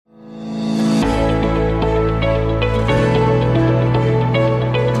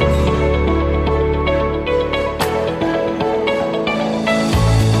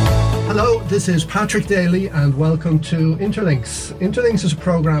This is Patrick Daly and welcome to Interlinks. Interlinks is a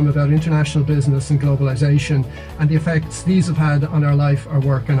programme about international business and globalisation and the effects these have had on our life, our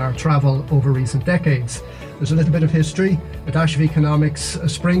work and our travel over recent decades. There's a little bit of history, a dash of economics, a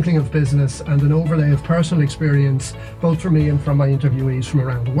sprinkling of business and an overlay of personal experience, both from me and from my interviewees from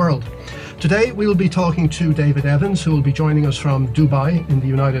around the world. Today we will be talking to David Evans, who will be joining us from Dubai in the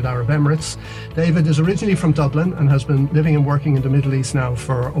United Arab Emirates. David is originally from Dublin and has been living and working in the Middle East now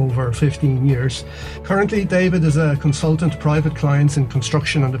for over 15 years. Currently, David is a consultant to private clients in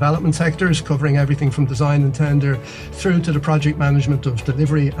construction and development sectors, covering everything from design and tender through to the project management of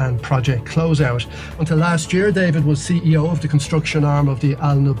delivery and project closeout. Until last year, David was CEO of the construction arm of the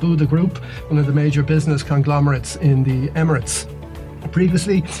Al Nabooda Group, one of the major business conglomerates in the Emirates.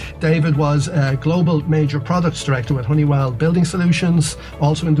 Previously, David was a global major products director with Honeywell Building Solutions,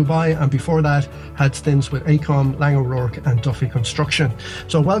 also in Dubai, and before that had stints with AECOM, Laing O'Rourke and Duffy Construction.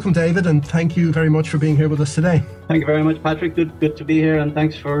 So welcome, David, and thank you very much for being here with us today. Thank you very much, Patrick. Good to be here, and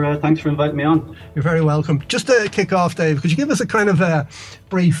thanks for inviting me on. You're very welcome. Just to kick off, Dave, could you give us a kind of a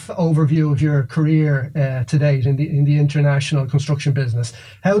brief overview of your career to date in the international construction business?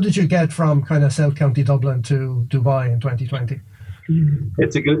 How did you get from kind of South County Dublin to Dubai in 2020?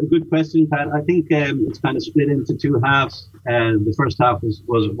 It's a good question, Pat. I think it's kind of split into two halves. The first half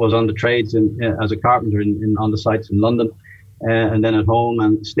was on the trades as a carpenter on the sites in London, and then at home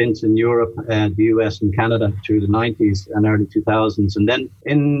and stints in Europe, the US and Canada through the 90s and early 2000s. And then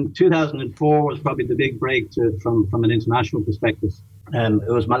in 2004 was probably the big break from an international perspective.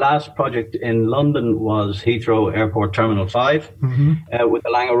 It was my last project in London was Heathrow Airport Terminal 5 with the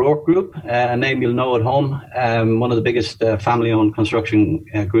Laing O'Rourke Group, a name you'll know at home, one of the biggest family-owned construction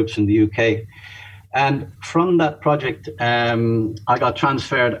groups in the UK. And from that project, I got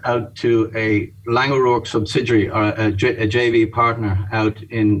transferred out to a Laing O'Rourke subsidiary, or a JV partner out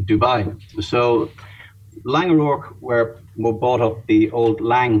in Dubai. So Laing O'Rourke were bought up the old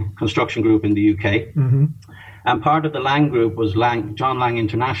Laing construction group in the UK. And part of the Laing Group was John Laing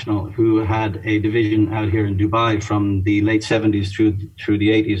International, who had a division out here in Dubai from the late 70s through the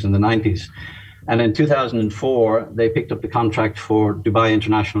 80s and the 90s. And in 2004, they picked up the contract for Dubai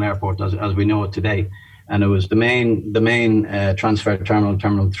International Airport as we know it today. And it was the main transfer terminal,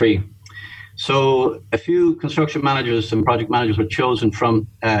 Terminal 3. So a few construction managers and project managers were chosen from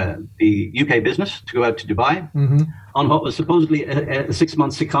the UK business to go out to Dubai on what was supposedly a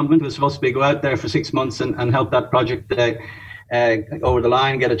 6-month secondment. It was supposed to be go out there for 6 months and help that project over the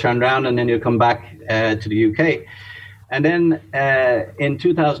line, get it turned around, and then you'll come back to the UK. And then in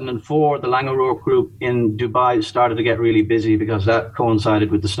 2004, the Laing O'Rourke Group in Dubai started to get really busy because that coincided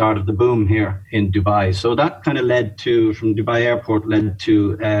with the start of the boom here in Dubai. So that kind of led to, from Dubai Airport, led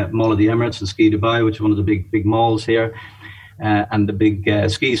to Mall of the Emirates and Ski Dubai, which is one of the big malls here, and the big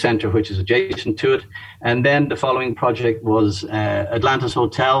ski centre, which is adjacent to it. And then the following project was Atlantis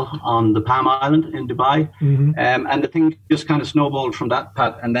Hotel on the Palm Island in Dubai. And the thing just kind of snowballed from that,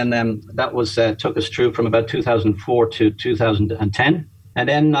 Pat. And then that was took us through from about 2004 to 2010. And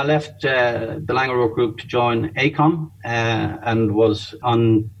then I left the Laing O'Rourke Group to join AECOM and was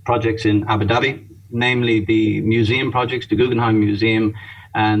on projects in Abu Dhabi, namely the museum projects, the Guggenheim Museum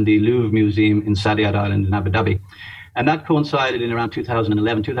and the Louvre Museum in Saadiyat Island in Abu Dhabi. And that coincided in around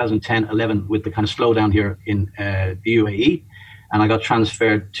 2010, 11 with the kind of slowdown here in the UAE. And I got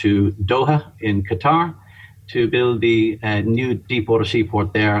transferred to Doha in Qatar to build the new deepwater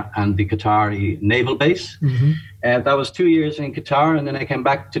seaport there and the Qatari naval base. That was 2 years in Qatar. And then I came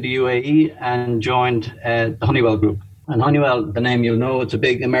back to the UAE and joined the Honeywell Group. And Honeywell, the name you'll know, it's a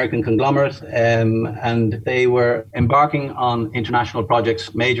big American conglomerate, and they were embarking on international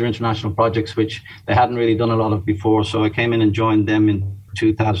projects, major international projects, which they hadn't really done a lot of before. So I came in and joined them in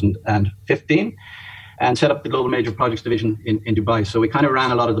 2015 and set up the Global Major Projects Division in Dubai. So we kind of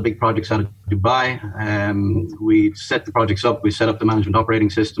ran a lot of the big projects out of Dubai. We set the projects up, we set up the management operating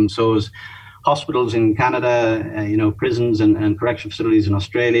system. So it was hospitals in Canada, prisons and correction facilities in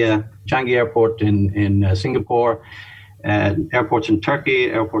Australia, Changi Airport in Singapore, airports in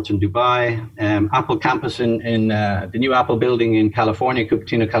Turkey, airports in Dubai, Apple campus in the new Apple building in California,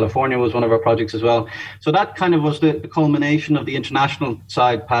 Cupertino, California was one of our projects as well. So that kind of was the culmination of the international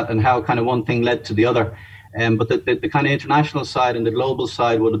side, Pat, and how kind of one thing led to the other. But the kind of international side and the global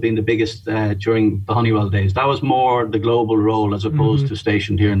side would have been the biggest during the Honeywell days. That was more the global role as opposed to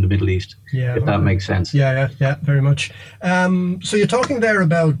stationed here in the Middle East, if that makes sense. Yeah, very much. So you're talking there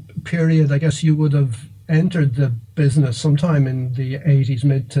about period, I guess you would have entered the business sometime in the 80s,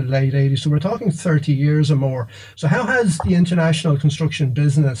 mid to late 80s. So we're talking 30 years or more. So how has the international construction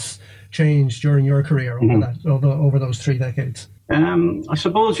business changed during your career over those 3 decades? I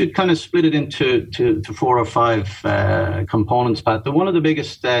suppose you'd kind of split it into to 4 or 5 components, Pat. One of the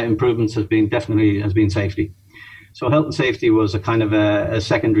biggest improvements has been safety. So health and safety was a kind of a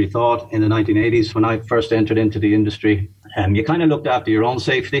secondary thought in the 1980s when I first entered into the industry. You kind of looked after your own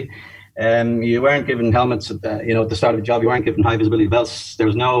safety. You weren't given helmets at the start of the job. You weren't given high visibility belts. There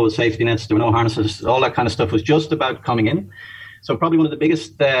was no safety nets. There were no harnesses. All that kind of stuff was just about coming in. So probably one of the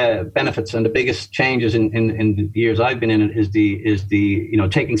biggest benefits and the biggest changes in the years I've been in it is the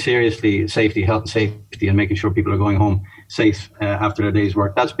taking seriously safety, health and safety, and making sure people are going home safe after their day's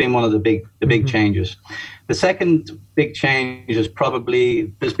work. That's been one of the big changes. The second big change is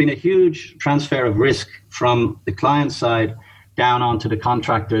probably there's been a huge transfer of risk from the client side down onto the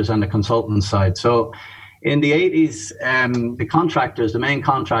contractors and the consultant side. So in the 80s, the main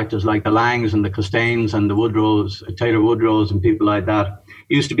contractors like the Langs and the Costains and the Woodrows, Taylor Woodrows and people like that,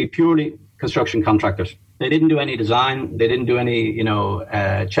 used to be purely construction contractors. They didn't do any design. They didn't do any,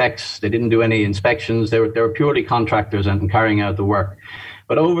 checks. They didn't do any inspections. They were purely contractors and carrying out the work.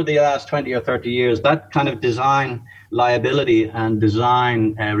 But over the last 20 or 30 years, that kind of design liability and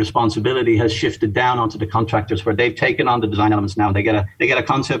design responsibility has shifted down onto the contractors, where they've taken on the design elements now. They get a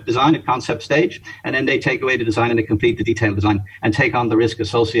concept design, a concept stage, and then they take away the design and they complete the detailed design and take on the risk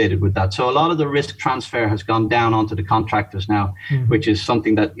associated with that. So a lot of the risk transfer has gone down onto the contractors now, which is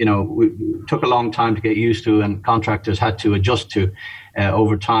something that took a long time to get used to, and contractors had to adjust to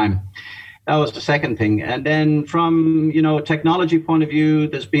over time. That was the second thing. And then from, technology point of view,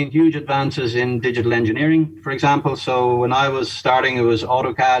 there's been huge advances in digital engineering, for example. So when I was starting, it was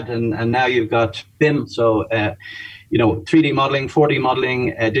AutoCAD, and now you've got BIM. So, 3D modeling, 4D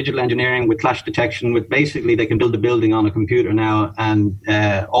modeling, digital engineering with clash detection, with basically they can build a building on a computer now, and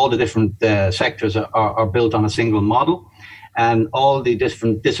all the different sectors are built on a single model. And all the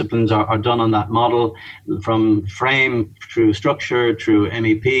different disciplines are done on that model, from frame through structure, through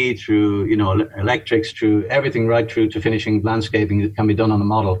MEP, through electrics, through everything right through to finishing landscaping that can be done on a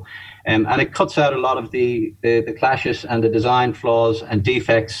model. And it cuts out a lot of the clashes and the design flaws and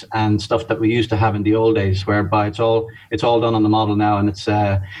defects and stuff that we used to have in the old days, whereby it's all done on the model now, and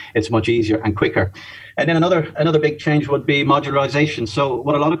it's much easier and quicker. And then another big change would be modularization. So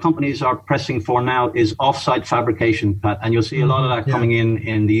what a lot of companies are pressing for now is off-site fabrication, Pat. And you'll see a lot of that coming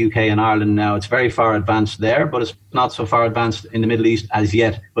in the UK and Ireland now. It's very far advanced there, but it's not so far advanced in the Middle East as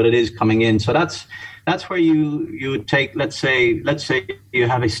yet, but it is coming in. So that's where you would take, let's say you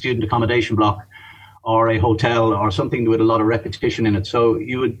have a student accommodation block or a hotel or something with a lot of repetition in it. So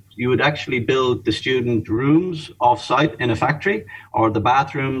you would actually build the student rooms off-site in a factory, or the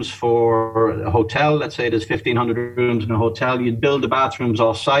bathrooms for a hotel. Let's say there's 1,500 rooms in a hotel. You'd build the bathrooms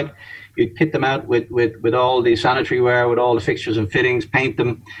off-site. You'd kit them out with all the sanitary ware, with all the fixtures and fittings, paint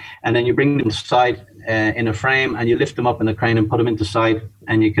them, and then you bring them to site in a frame, and you lift them up in a crane and put them into site,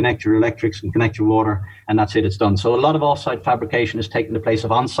 and you connect your electrics and connect your water, and that's it, it's done. So a lot of off-site fabrication is taking the place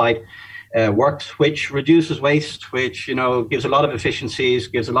of on-site works, which reduces waste, which gives a lot of efficiencies,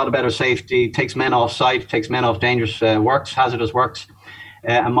 gives a lot of better safety, takes men off site, takes men off dangerous works, hazardous works,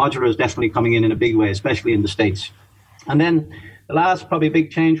 and modular is definitely coming in a big way, especially in the States. And then the last probably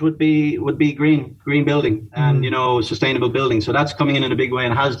big change would be green building and sustainable building. So that's coming in a big way,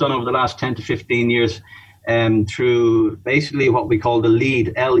 and has done over the last 10 to 15 years. Through basically what we call the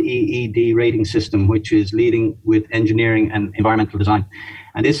LEED, LEED rating system, which is leading with engineering and environmental design.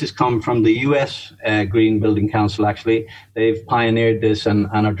 And this has come from the US Green Building Council, actually. They've pioneered this and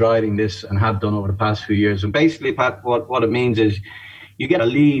are driving this, and have done over the past few years. And basically, Pat, what it means is you get a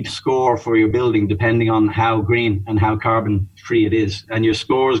LEED score for your building depending on how green and how carbon free it is. And your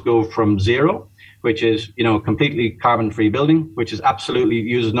scores go from 0, which is, completely carbon-free building, which is absolutely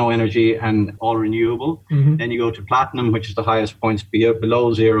uses no energy and all renewable. Mm-hmm. Then you go to platinum, which is the highest points,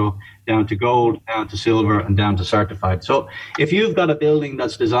 below 0, down to gold, down to silver, and down to certified. So if you've got a building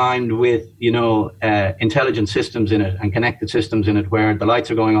that's designed with, intelligent systems in it and connected systems in it, where the lights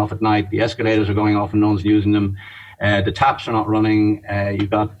are going off at night, the escalators are going off and no one's using them, the taps are not running,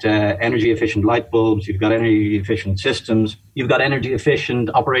 you've got energy-efficient light bulbs, you've got energy-efficient systems, you've got energy-efficient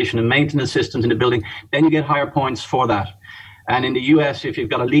operation and maintenance systems in the building, then you get higher points for that. And in the US, if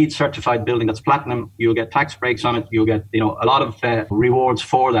you've got a LEED certified building that's platinum, you'll get tax breaks on it, you'll get a lot of rewards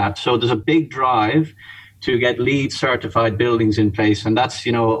for that. So there's a big drive to get LEED certified buildings in place. And that's,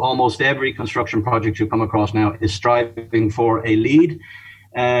 almost every construction project you come across now is striving for a LEED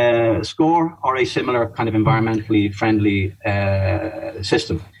score or a similar kind of environmentally friendly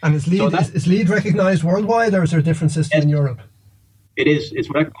system. And is LEED recognized worldwide, or is there a different system in Europe? It is. It's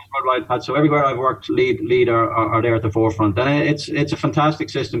recognized worldwide, Pat. So everywhere I've worked, lead are there at the forefront, and it's a fantastic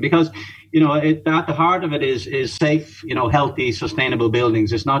system because, at the heart of it is safe, healthy, sustainable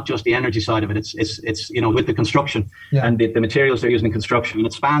buildings. It's not just the energy side of it. It's with the construction and the materials they're using in construction, and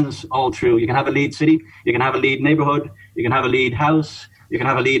it spans all through. You can have a lead city, you can have a lead neighborhood, you can have a lead house. You can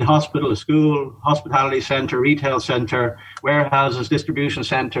have a lead hospital, a school, hospitality centre, retail centre, warehouses, distribution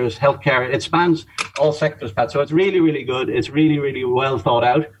centres, healthcare. It spans all sectors, Pat. So it's really, really good. It's really, really well thought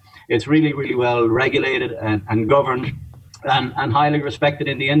out. It's really, really well regulated and governed and highly respected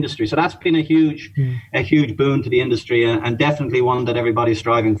in the industry. So that's been a huge boon to the industry and definitely one that everybody's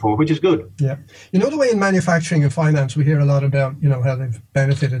striving for, which is good. Yeah. The way in manufacturing and finance, we hear a lot about, how they've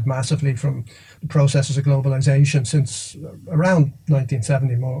benefited massively from the processes of globalization since around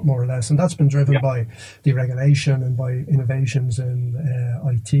 1970, more or less. And that's been driven by deregulation and by innovations in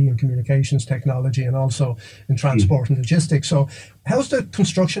IT and communications technology and also in transport and logistics. So how's the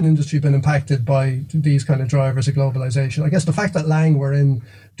construction industry been impacted by these kind of drivers of globalization? I guess the fact that Lang were in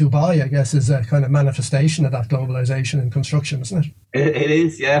Dubai, I guess, is a kind of manifestation of that globalization in construction, isn't it? It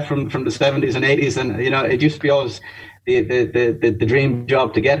is, yeah, from the 70s and 80s. And, it used to be always the dream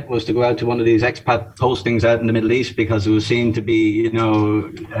job to get was to go out to one of these expat postings out in the Middle East because it was seen to be,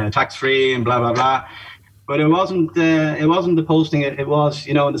 tax-free and blah, blah, blah. But it wasn't the posting. It was,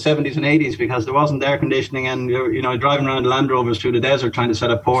 in the 70s and 80s because there wasn't air conditioning and, driving around Land Rovers through the desert trying to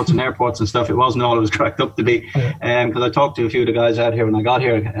set up ports and airports and stuff. It wasn't all it was cracked up to be. Because I talked to a few of the guys out here when I got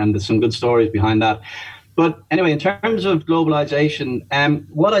here and there's some good stories behind that. But anyway, in terms of globalization,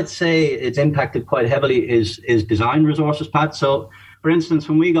 what I'd say it's impacted quite heavily is design resources, Pat. So, for instance,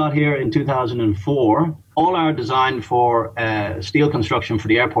 when we got here in 2004, all our design for steel construction for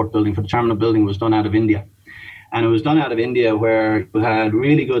the airport building, for the terminal building, was done out of India. And it was done out of India where you had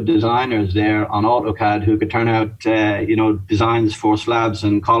really good designers there on AutoCAD who could turn out, designs for slabs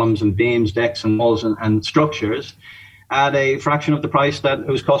and columns and beams, decks and walls and structures at a fraction of the price that it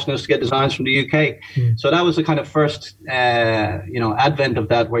was costing us to get designs from the UK. So that was the kind of first, advent of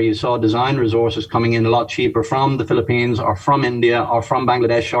that, where you saw design resources coming in a lot cheaper from the Philippines or from India or from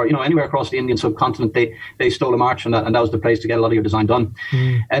Bangladesh or, anywhere across the Indian subcontinent. They stole a march on that, and that was the place to get a lot of your design done.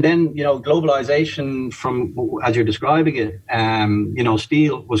 And then, globalization from, as you're describing it,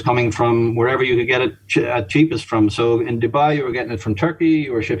 steel was coming from wherever you could get it cheapest from. So in Dubai, you were getting it from Turkey,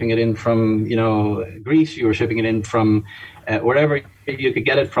 you were shipping it in from, Greece, you were shipping it in from wherever you could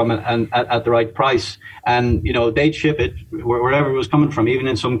get it from and at the right price. And, they'd ship it wherever it was coming from. Even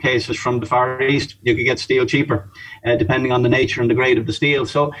in some cases from the Far East, you could get steel cheaper, depending on the nature and the grade of the steel.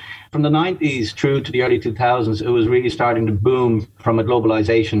 So from the 90s through to the early 2000s, it was really starting to boom from a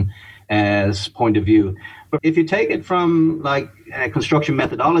globalization point of view. But if you take it from construction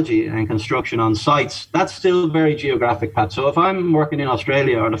methodology and construction on sites, that's still very geographic, Pat. So if I'm working in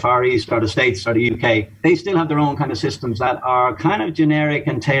Australia or the Far East or the States or the UK, they still have their own kind of systems that are kind of generic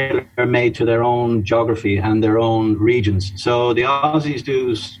and tailor-made to their own geography and their own regions. So the Aussies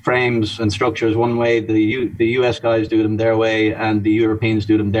do frames and structures one way, the US guys do them their way, and the Europeans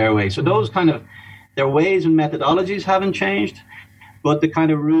do them their way. So those kind of, their ways and methodologies haven't changed, but the kind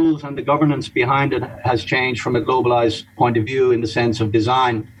of rules and the governance behind it has changed from a globalized point of view in the sense of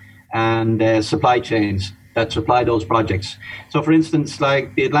design and supply chains that supply those projects. So, for instance,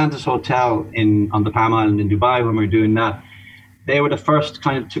 like the Atlantis Hotel on the Palm Island in Dubai, when we were doing that, they were the first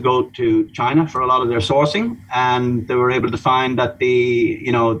kind of to go to China for a lot of their sourcing, and they were able to find that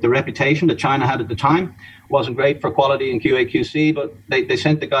the reputation that China had at the time wasn't great for quality and QA/QC, but they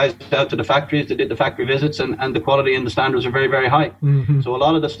sent the guys out to the factories, they did the factory visits, and the quality and the standards are very, very high. So a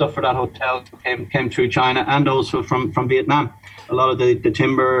lot of the stuff for that hotel came through China and also from Vietnam. A lot of the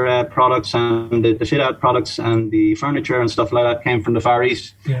timber products and the sit-out products and the furniture and stuff like that came from the Far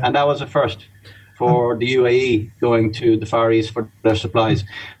East. And that was a first for the UAE going to the Far East for their supplies.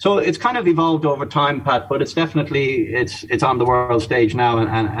 So it's kind of evolved over time, Pat, but it's definitely, it's on the world stage now,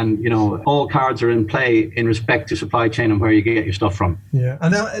 and all cards are in play in respect to supply chain and where you get your stuff from. Yeah,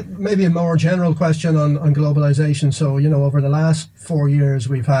 and now maybe a more general question on globalization. So, over the last 4 years,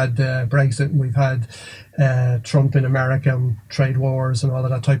 we've had Brexit, and we've had Trump in America, and trade wars and all of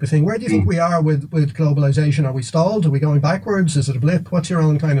that type of thing. Where do you think we are with globalization? Are we stalled? Are we going backwards? Is it a blip? What's your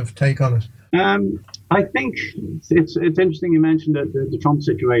own kind of take on it? I think it's interesting you mentioned the Trump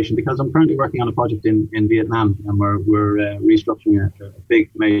situation, because I'm currently working on a project in Vietnam, and we're restructuring a big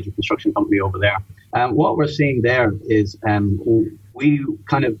major construction company over there. What we're seeing there is we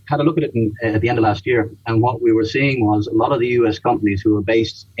kind of had a look at it at the end of last year, and what we were seeing was a lot of the US companies who were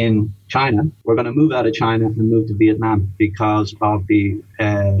based in China were going to move out of China and move to Vietnam because of the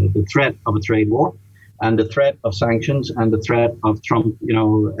threat of a trade war. and the threat of sanctions and the threat of Trump,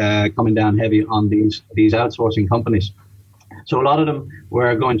 coming down heavy on these outsourcing companies. So a lot of them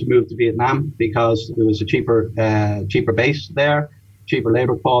were going to move to Vietnam because there was a cheaper base there, cheaper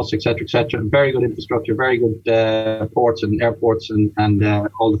labor costs, et cetera, very good infrastructure, very good ports and airports and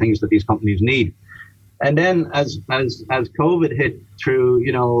all the things that these companies need. And then as COVID hit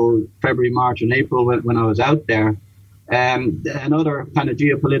through, February, March and April when I was out there, another kind of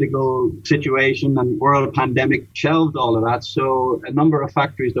geopolitical situation and world pandemic shelved all of that. So a number of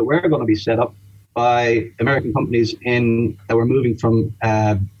factories that were going to be set up by American companies that were moving from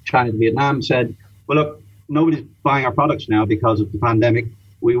China to Vietnam said, well, look, nobody's buying our products now because of the pandemic.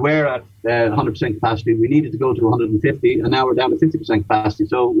 We were at 100% capacity. We needed to go to 150, and now we're down to 50% capacity.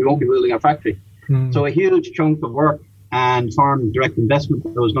 So we won't be building our factory. So a huge chunk of work and foreign direct investment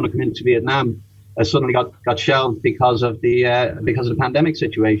that was going to come into Vietnam suddenly got shelved because of the pandemic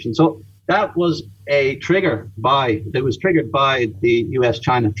situation. So that was triggered by the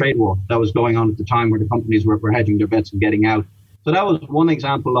US-China trade war that was going on at the time, where the companies were hedging their bets and getting out. So that was one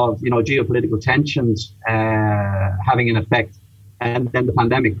example of geopolitical tensions having an effect, and then the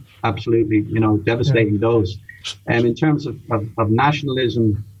pandemic absolutely devastating those. And in terms of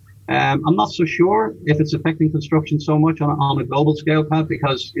nationalism, I'm not so sure if it's affecting construction so much on a global scale, Pat,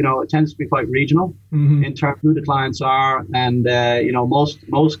 because it tends to be quite regional in terms of who the clients are, and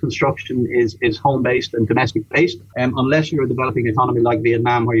most construction is home based and domestic based, unless you're a developing economy like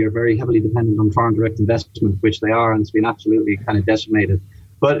Vietnam, where you're very heavily dependent on foreign direct investment, which they are, and it's been absolutely kind of decimated.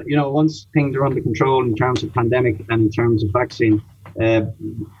 But once things are under control in terms of pandemic and in terms of vaccine,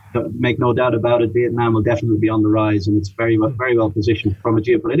 make no doubt about it, Vietnam will definitely be on the rise, and it's very well positioned from a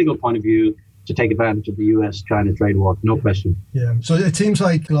geopolitical point of view to take advantage of the US-China trade war, no question. Yeah, so it seems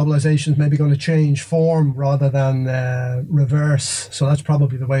like globalization is maybe going to change form rather than reverse. So that's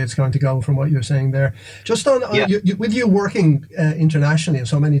probably the way it's going to go from what you're saying there. Just with you working internationally in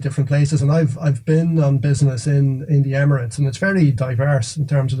so many different places, and I've been on business in the Emirates, and it's very diverse in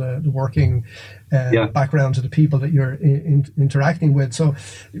terms of the working backgrounds of the people that you're interacting with. So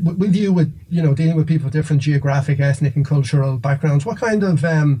with dealing with people with different geographic, ethnic and cultural backgrounds, what kind of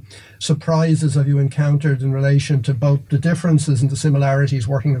surprises have you encountered in relation to both the differences and the similarities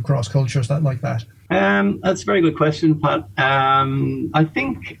working across cultures like that? That's a very good question, Pat. I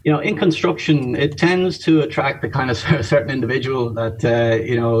think, in construction, it tends to attract the kind of certain individual that,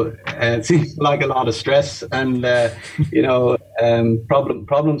 it seems like a lot of stress and,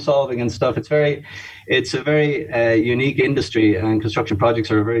 problem solving and stuff. It's a very unique industry, and construction projects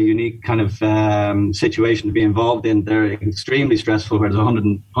are a very unique kind of situation to be involved in. They're extremely stressful, where there's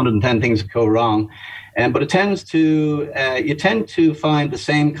 110 things that go wrong. But it tends to you tend to find the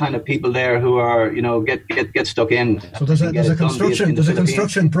same kind of people there who are get stuck in. So there's a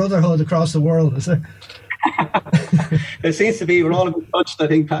construction brotherhood across the world, is there? There seems to be. We're all a bit touched, I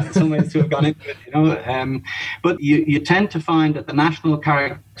think, Pat, in some ways, to have gone into it. But you tend to find that the national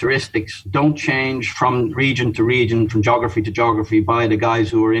characteristics don't change from region to region, from geography to geography, by the guys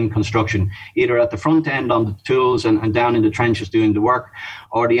who are in construction, either at the front end on the tools and down in the trenches doing the work,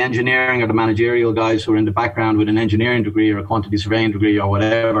 or the engineering or the managerial guys who are in the background with an engineering degree or a quantity surveying degree or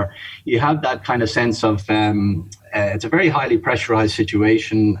whatever. You have that kind of sense of it's a very highly pressurized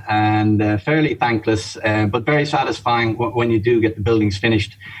situation, and fairly thankless, but very satisfying when you do get the buildings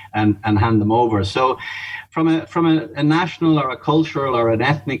finished and hand them over. So from a national or a cultural or an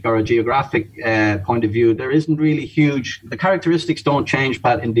ethnic or a geographic point of view, there isn't really the characteristics don't change,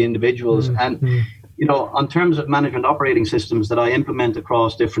 Pat, in the individuals. And on terms of management operating systems that I implement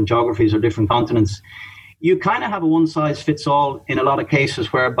across different geographies or different continents, you kind of have a one-size-fits-all in a lot of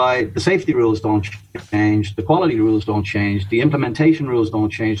cases, whereby the safety rules don't change, the quality rules don't change, the implementation rules don't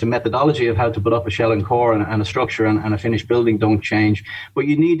change, the methodology of how to put up a shell and core and a structure and a finished building don't change. But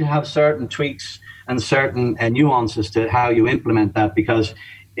you need to have certain tweaks and certain nuances to how you implement that, because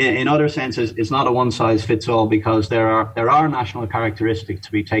in other senses, it's not a one-size-fits-all, because there are national characteristics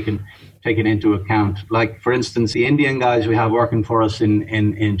to be taken into account. Like, for instance, the Indian guys we have working for us in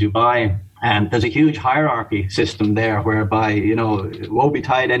Dubai, and there's a huge hierarchy system there, whereby, woe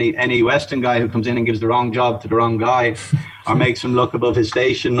betide any Western guy who comes in and gives the wrong job to the wrong guy, or makes him look above his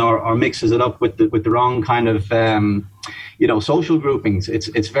station, or mixes it up with the wrong kind of, social groupings.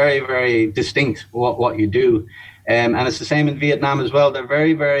 It's very, very distinct what you do. And it's the same in Vietnam as well. They're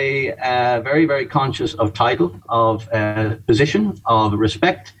very, very, very, very conscious of title, of position, of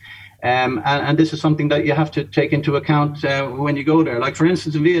respect. And this is something that you have to take into account when you go there. Like, for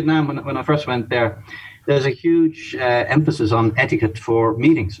instance, in Vietnam, when I first went there, there's a huge emphasis on etiquette for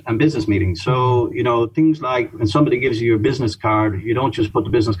meetings and business meetings. So, things like when somebody gives you your business card, you don't just put the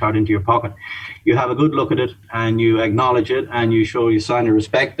business card into your pocket. You have a good look at it and you acknowledge it and you sign of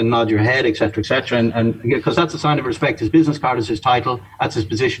respect and nod your head, etc., etc. And because that's a sign of respect. His business card is his title. That's his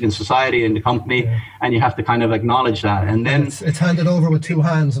position in society, in the company. Yeah. And you have to kind of acknowledge that. And then it's handed over with two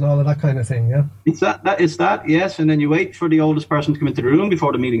hands and all of that kind of thing. Yeah. It's that, yes. And then you wait for the oldest person to come into the room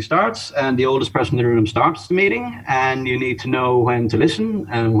before the meeting starts. And the oldest person in the room starts the meeting, and you need to know when to listen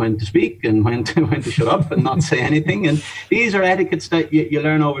and when to speak and when to shut up and not say anything. And these are etiquettes that you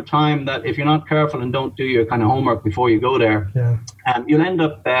learn over time, that if you're not careful and don't do your kind of homework before you go there, you'll end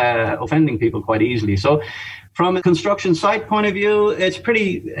up offending people quite easily. So from a construction site point of view, it's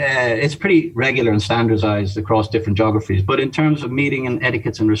pretty regular and standardized across different geographies. But in terms of meeting and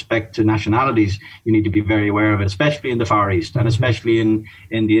etiquettes and respect to nationalities, you need to be very aware of it, especially in the Far East and especially in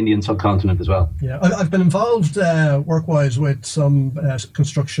the Indian subcontinent as well. Yeah, I've been involved work-wise with some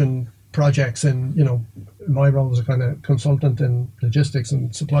construction projects in, my role as a kind of consultant in logistics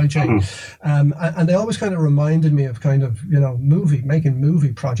and supply chain. And they always kind of reminded me of kind of, making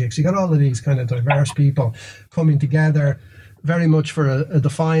movie projects. You got all of these kind of diverse people coming together very much for a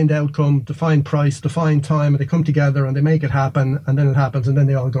defined outcome, defined price, defined time, and they come together and they make it happen, and then it happens, and then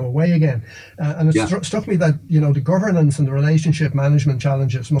they all go away again. And it struck me that, the governance and the relationship management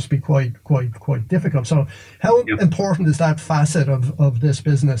challenges must be quite difficult. So how important is that facet of this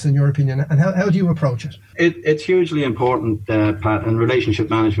business, in your opinion, and how do you approach it? It's hugely important, Pat, and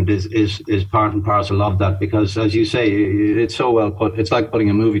relationship management is part and parcel of that, because, as you say, it's so well put. It's like putting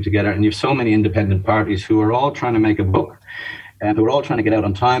a movie together, and you have so many independent parties who are all trying to make a book, and who are all trying to get out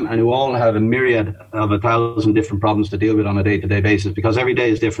on time, and who all have a myriad of 1,000 different problems to deal with on a day-to-day basis, because every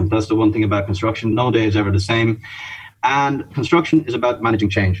day is different. That's the one thing about construction. No day is ever the same. And construction is about managing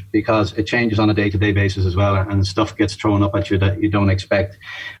change, because it changes on a day-to-day basis as well, and stuff gets thrown up at you that you don't expect.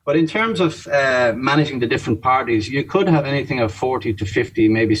 But in terms of managing the different parties, you could have anything of 40 to 50,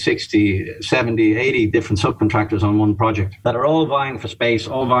 maybe 60, 70, 80 different subcontractors on one project that are all vying for space,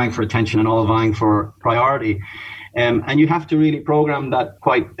 all vying for attention, and all vying for priority. And you have to really program that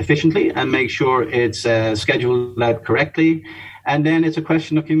quite efficiently and make sure it's scheduled out correctly. And then it's a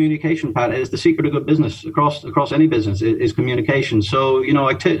question of communication, Pat. It's the secret of good business across any business is communication. So,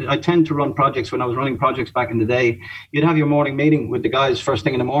 I tend to run projects. When I was running projects back in the day, you'd have your morning meeting with the guys first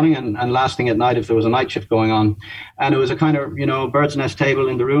thing in the morning and last thing at night if there was a night shift going on. And it was a kind of, bird's nest table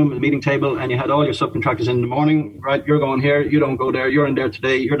in the room, the meeting table, and you had all your subcontractors in the morning, right? You're going here, you don't go there, you're in there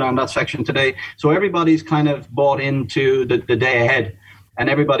today, you're down that section today. So everybody's kind of bought into the day ahead. And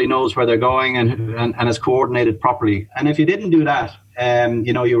everybody knows where they're going and is coordinated properly. And if you didn't do that,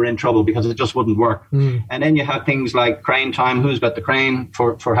 you were in trouble, because it just wouldn't work. And then you have things like crane time. Who's got the crane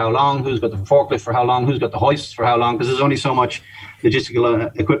for how long? Who's got the forklift for how long? Who's got the hoists for how long? Because there's only so much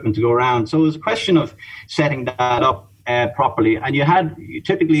logistical equipment to go around. So it was a question of setting that up properly. And you'd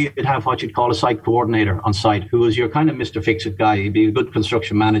have what you'd call a site coordinator on site, who was your kind of Mr. Fix-It guy. He'd be a good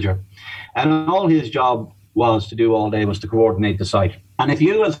construction manager. And all his job was to do all day was to coordinate the site. And if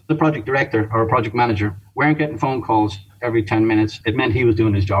you, as the project director or a project manager, weren't getting phone calls every 10 minutes, it meant he was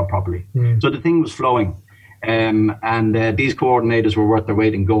doing his job properly. So the thing was flowing. And these coordinators were worth their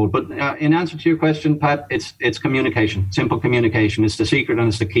weight in gold. But in answer to your question, Pat, it's communication, simple communication. It's the secret and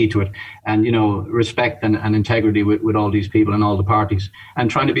it's the key to it. And, respect and integrity with all these people and all the parties, and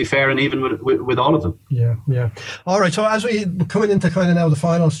trying to be fair and even with all of them. Yeah. All right. So as we're coming into kind of now the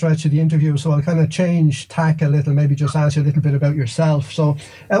final stretch of the interview, so I'll kind of change tack a little, maybe just ask you a little bit about yourself. So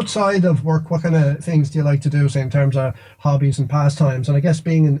outside of work, what kind of things do you like to do, say, in terms of hobbies and pastimes? And I guess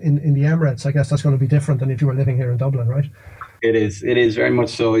being in the Emirates, I guess that's going to be different than if you were living here in Dublin, right? It is very much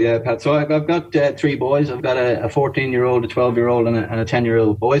so, yeah, Pat. So I've got 3 boys. I've got a 14-year-old, a 12-year-old, and a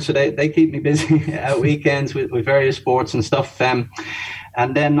 10-year-old boy. So they keep me busy at weekends with various sports and stuff.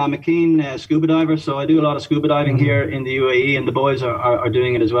 And then I'm a keen scuba diver, so I do a lot of scuba diving here in the UAE, and the boys are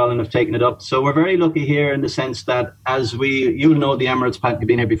doing it as well and have taken it up. So we're very lucky here in the sense that you'll know the Emirates, Pat, you've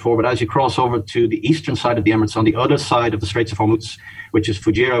been here before, but as you cross over to the eastern side of the Emirates, on the other side of the Straits of Hormuz, which is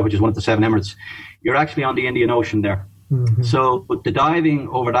Fujairah, which is one of the 7 Emirates, you're actually on the Indian Ocean there. So the diving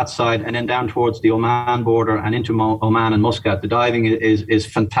over that side and then down towards the Oman border and into Oman and Muscat, the diving is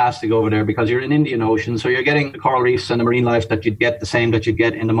fantastic over there, because you're in Indian Ocean. So you're getting the coral reefs and the marine life that you'd get, the same that you'd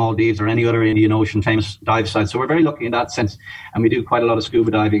get in the Maldives or any other Indian Ocean famous dive site. So we're very lucky in that sense. And we do quite a lot of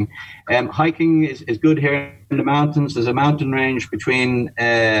scuba diving. Hiking is good here in the mountains. There's a mountain range between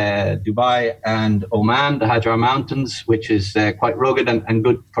Dubai and Oman, the Hajar Mountains, which is quite rugged and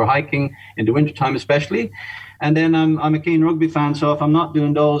good for hiking in the wintertime especially. And then I'm a keen rugby fan, so if I'm not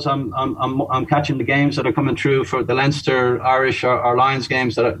doing those, I'm catching the games that are coming through for the Leinster, Irish, or Lions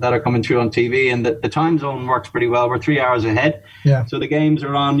games that are coming through on TV. And the time zone works pretty well. We're 3 hours ahead, so the games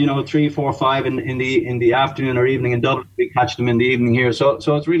are on 3, 4, 5 in the afternoon or evening in Dublin. We catch them in the evening here, so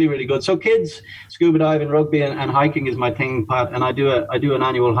it's really, really good. So kids, scuba diving, rugby, and hiking is my thing, Pat. And I do an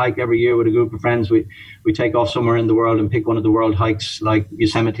annual hike every year with a group of friends. We take off somewhere in the world and pick one of the world hikes like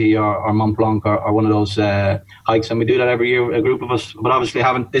Yosemite or Mont Blanc or one of those hikes, and we do that every year, a group of us, but obviously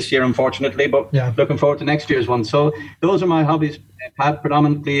haven't this year, unfortunately, but looking forward to next year's one. So those are my hobbies, Pat,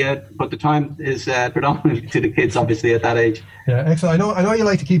 predominantly, but the time is predominantly to the kids, obviously, at that age. Yeah, excellent. I know you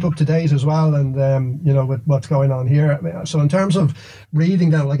like to keep up to date as well, and with what's going on here. So in terms of reading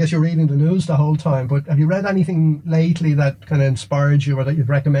then, I guess you're reading the news the whole time, but have you read anything lately that kind of inspired you or that you'd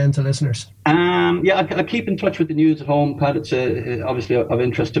recommend to listeners? I keep in touch with the news at home, Pat. It's obviously of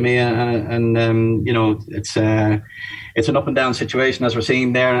interest to me, and it's an up and down situation as we're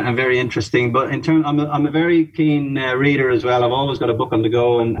seeing there, and very interesting. But I'm a very keen reader as well. I've always got a book on the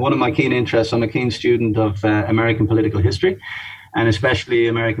go, and one of my keen interests, I'm a keen student of American political history, and especially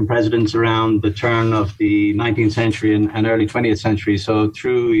American presidents around the turn of the 19th century and early 20th century. So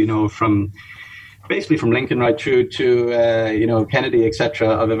through, from Lincoln right through to Kennedy, etc.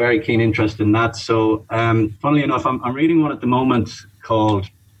 I have a very keen interest in that. So funnily enough, I'm reading one at the moment called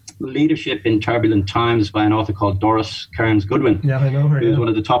Leadership in Turbulent Times by an author called Doris Kearns Goodwin. Yeah, I know her. Who's one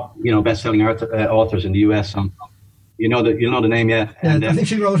of the top best-selling authors in the US. You know the name, yeah. And I think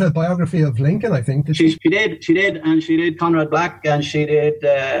she wrote a biography of Lincoln. I think she did, and she did Conrad Black, and she did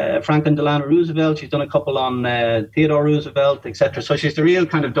Franklin Delano Roosevelt. She's done a couple on Theodore Roosevelt, etc. So she's the real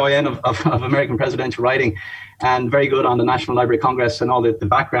kind of doyen of American presidential writing, and very good on the National Library of Congress and all the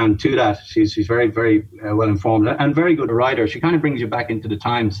background to that. She's very, very well informed and very good a writer. She kind of brings you back into the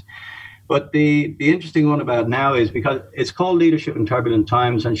times. But the interesting one about now is because it's called Leadership in Turbulent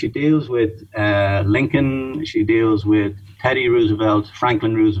Times, and she deals with Lincoln, she deals with Teddy Roosevelt,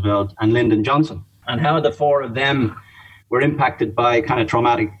 Franklin Roosevelt, and Lyndon Johnson, and how the four of them were impacted by kind of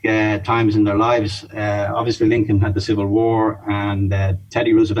traumatic times in their lives. Obviously, Lincoln had the Civil War, and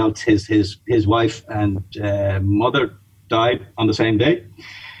Teddy Roosevelt, his wife and mother died on the same day.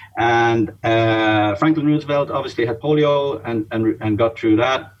 And Franklin Roosevelt obviously had polio and got through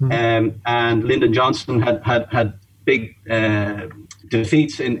that. And Lyndon Johnson had big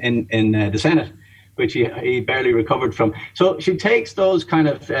defeats in the Senate, which he barely recovered from. So she takes those kind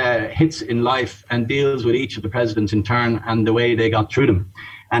of hits in life and deals with each of the presidents in turn and the way they got through them,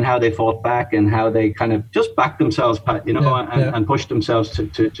 and how they fought back and how they kind of just backed themselves, and pushed themselves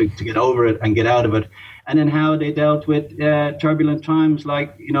to get over it and get out of it. And then how they dealt with turbulent times,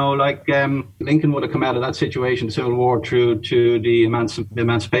 like Lincoln would have come out of that situation, the Civil War, through to the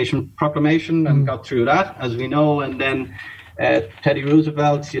Emancipation Proclamation and got through that, as we know. And then Teddy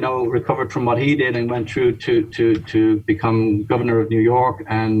Roosevelt, recovered from what he did and went through to become governor of New York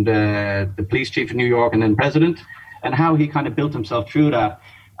and the police chief of New York and then president, and how he kind of built himself through that.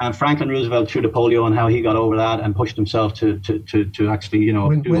 And Franklin Roosevelt through the polio and how he got over that and pushed himself to actually, do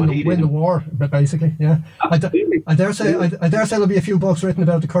what he did. Win the war, basically, yeah. I dare say there'll be a few books written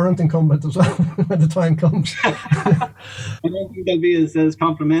about the current incumbent as well when the time comes. I don't think they'll be as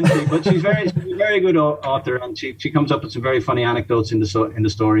complimentary, but she's a very good author, and she comes up with some very funny anecdotes in the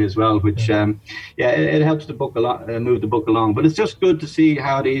story as well, which it helps the book a lot, move the book along. But it's just good to see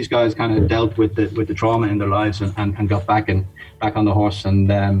how these guys kind of dealt with the trauma in their lives and got back on the horse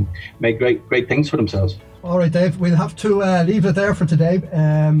and make great things for themselves. All right, Dave, we'll have to leave it there for today.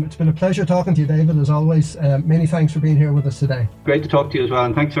 It's been a pleasure talking to you, David, as always. Many thanks for being here with us today. Great to talk to you as well,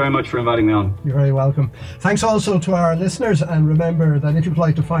 and thanks very much for inviting me on. You're very welcome. Thanks also to our listeners, and remember that if you'd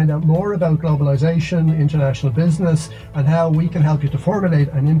like to find out more about globalization, international business, and how we can help you to formulate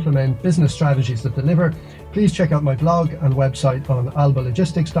and implement business strategies that deliver, please check out my blog and website on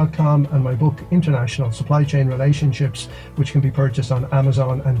albalogistics.com and my book, International Supply Chain Relationships, which can be purchased on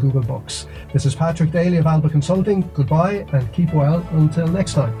Amazon and Google Books. This is Patrick Daly of Alba Consulting. Goodbye and keep well until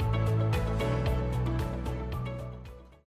next time.